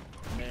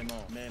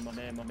معمار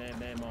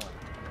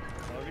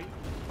آری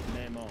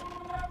معمار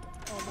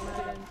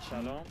آماده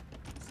سلام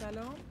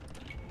سلام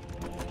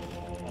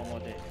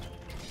آماده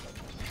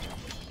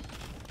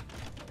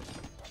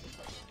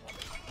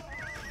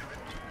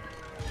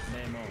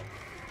معمار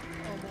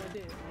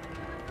آماده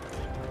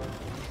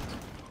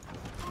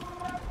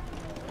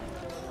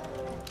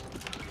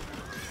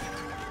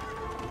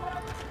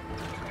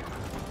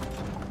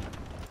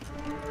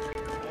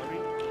آری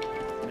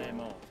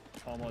معمار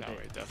آماده Now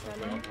we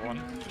definitely سلام have one.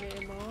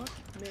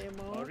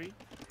 معمار آری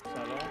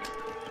سلام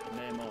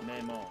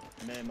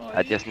معمار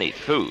I just need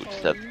food.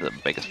 That's the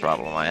biggest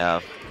problem I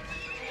have.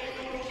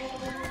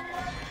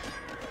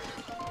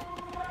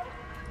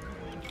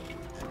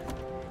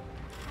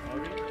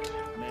 آری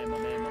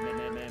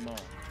معمار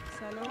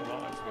سلام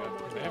Well, if we have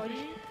آماده maybe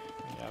آری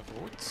we have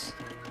roots.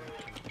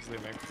 Easily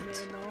make food.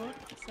 معمار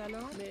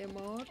سلام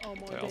معمار They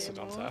آماده also don't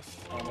معمار have.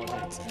 آماده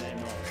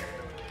معمار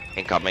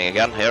Incoming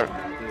again here.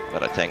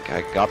 But I think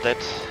I got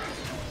it.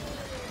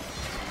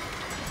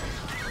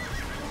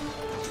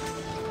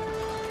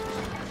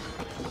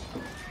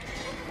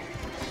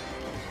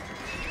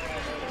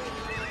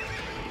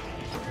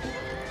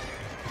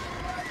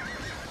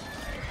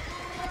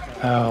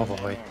 Oh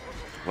boy.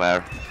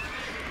 Where?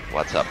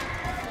 What's up?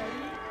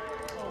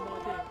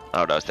 آری آماده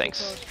Oh, those things.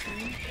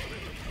 کاشی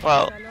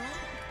Well, سلام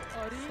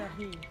آری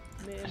صحیح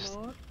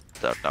معمار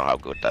don't know how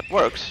good that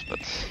works, but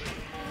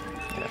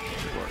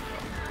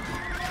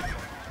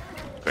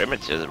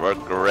scrimmages work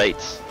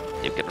great.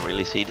 You can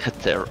really see that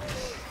they're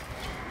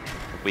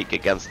weak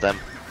against them.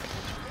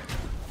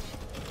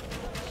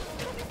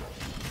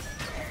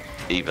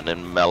 Even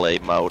in melee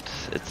mode,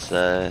 it's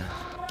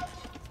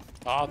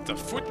Ah, the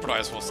food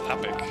price was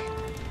epic.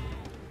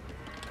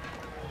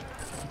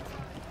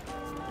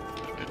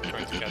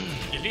 Going to get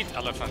elite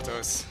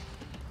elephantos.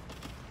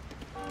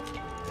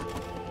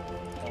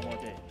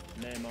 آماده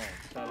معمار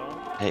سلام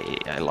hey,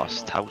 I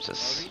lost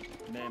houses.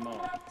 آری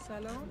معمار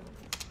سلام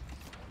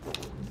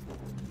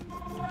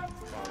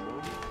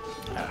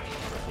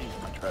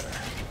Much better.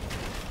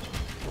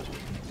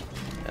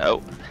 Oh,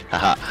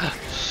 haha.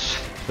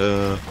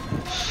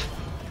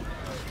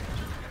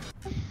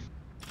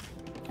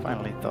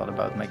 Finally thought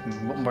about making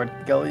bombard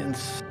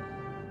galleons.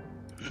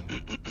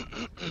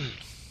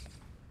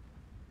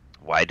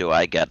 Why do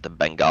I get the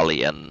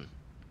Bengalian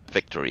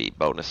victory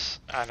bonus?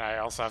 And I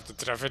also have the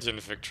Dravidian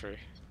victory.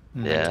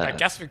 Yeah. I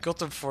guess we got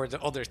them for the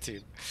other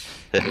team.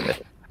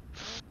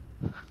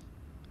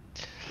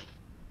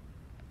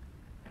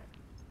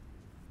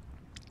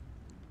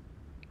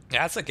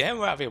 Yeah, it's a game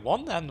where we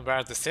won and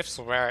where the Civs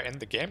were in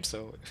the game,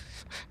 so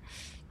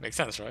makes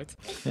sense, right?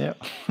 Yeah.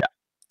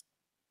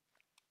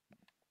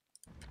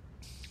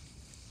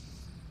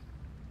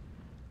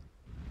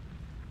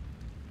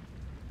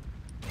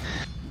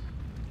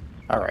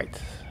 All right.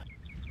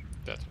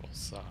 That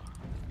was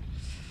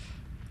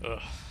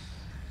ugh.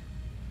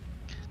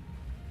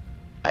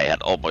 I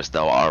had almost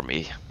no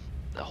army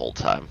the whole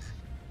time,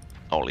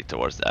 only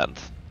towards the end.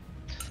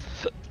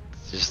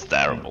 It's just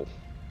terrible.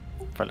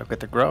 If I look at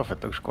the graph,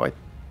 it looks quite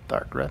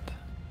dark red.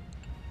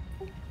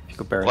 If you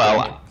compare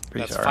Well, it to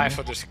Greece That's army.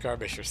 500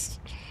 skirmishers.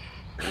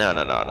 No.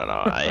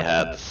 I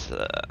had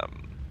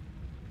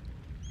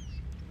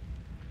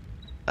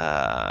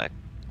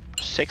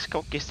 6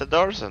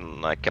 conquistadors,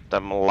 and I kept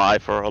them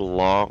alive for a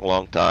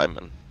long time,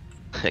 and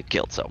I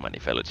killed so many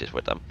villages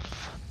with them.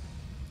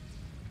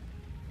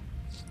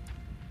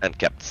 And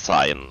kept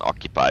Sion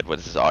occupied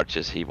with his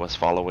archers. He was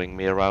following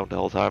me around the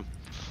whole time.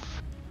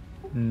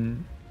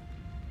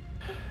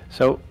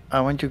 So I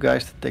want you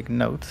guys to take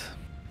note.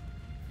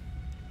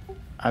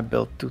 I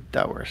built 2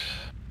 towers,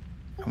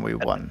 and we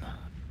won.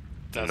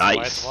 That's why it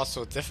Nice. was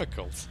so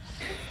difficult.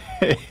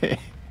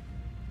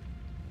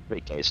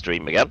 3K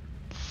stream again.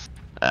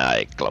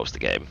 I closed the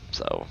game,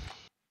 so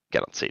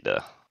cannot see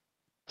the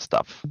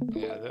stuff.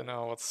 Yeah, I don't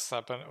know what's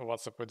up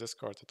with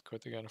Discord. It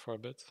quit again for a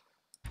bit.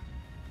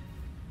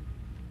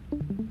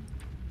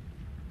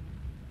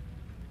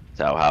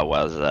 So how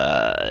was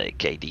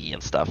KD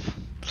and stuff?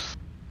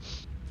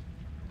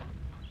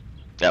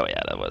 Oh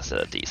yeah, that was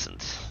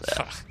decent.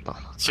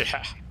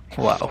 Yeah.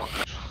 Wow.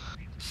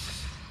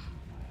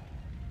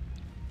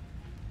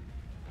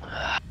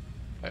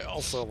 I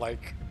also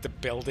like the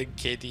building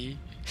KD.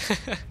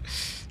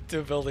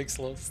 2 buildings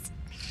lost.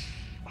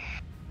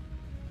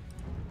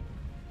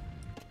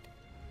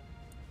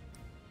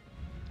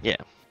 Yeah,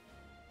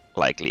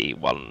 likely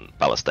 1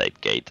 palisade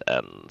gate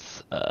and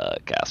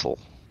castle.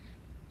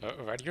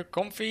 Were you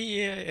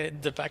comfy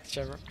in the back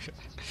chair?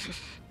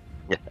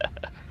 Yeah.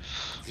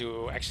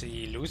 You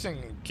actually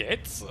losing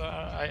gates?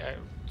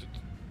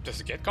 Does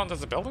the gate count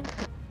as a building?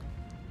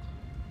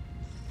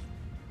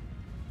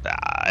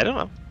 I don't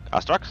know.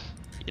 Astrax,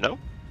 you know?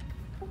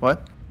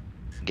 What?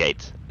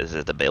 Gate, is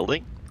it a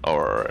building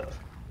or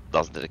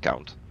doesn't it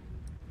count?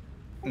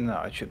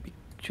 No, it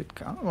should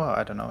count. Well,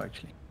 I don't know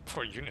actually.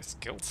 For unit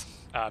skills.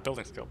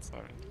 Building skills, I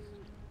mean.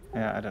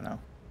 Yeah, I don't know.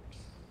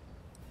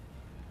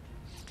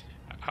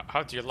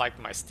 How do you like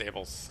my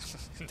stables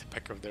in the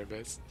back of their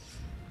base?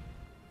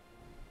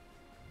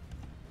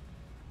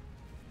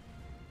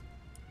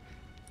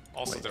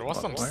 Also, Wait, there was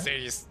some where?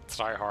 serious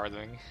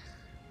tryharding.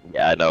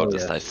 Yeah, I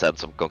noticed. yes. I sent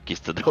some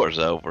conquistadors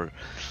over.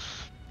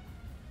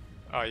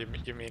 Oh,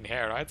 you mean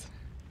here, right?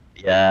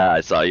 Yeah,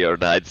 I saw your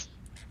knights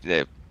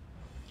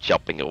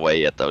chopping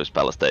away at those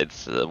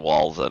palisades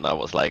walls, and I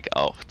was like,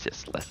 oh,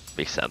 just let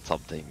me send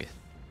something.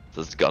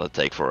 This is gonna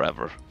take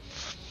forever.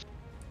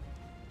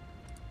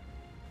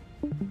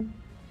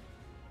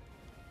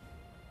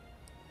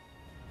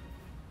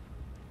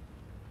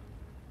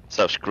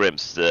 So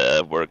scrims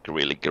work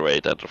really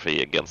great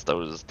entropy against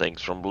those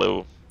things from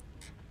blue.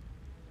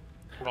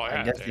 Well,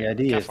 yeah, I guess they the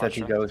idea can is that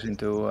he function. goes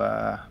into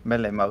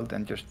melee mode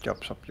and just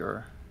chops up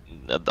your.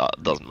 That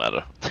doesn't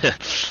matter.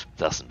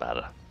 Doesn't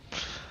matter.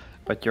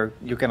 But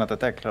you cannot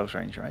attack close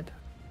range, right?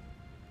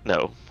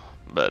 No,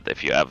 but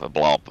if you have a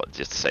blob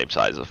just the same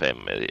size of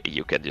him,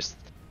 you can just...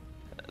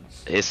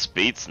 His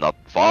speed's not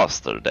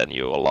faster than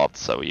you a lot,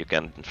 so you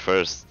can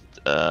first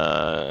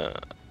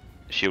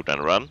shoot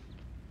and run.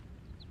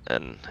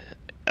 And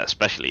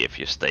especially if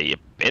you stay a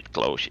bit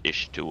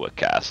close-ish to a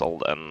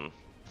castle, then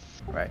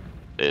Right.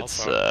 it's...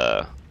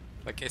 Also,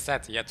 like I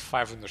said, he had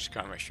 500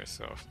 skirmishers,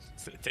 so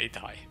they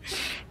die.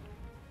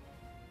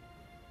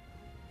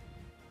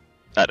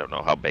 I don't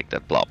know how big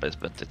that blob is,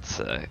 but it's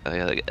a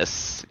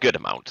good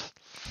amount.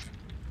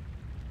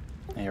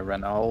 And you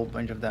ran a whole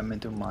bunch of them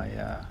into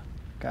my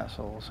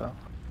castle also.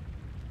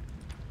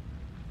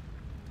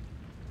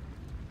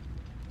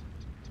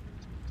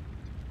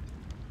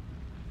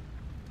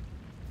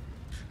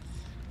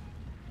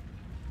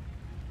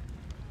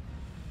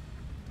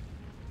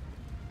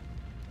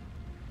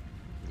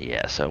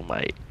 Yeah, so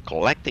my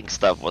collecting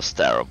stuff was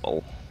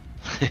terrible.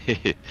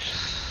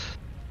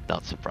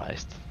 Not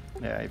surprised.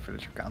 Yeah, your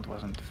villager count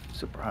wasn't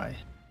super high.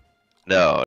 No,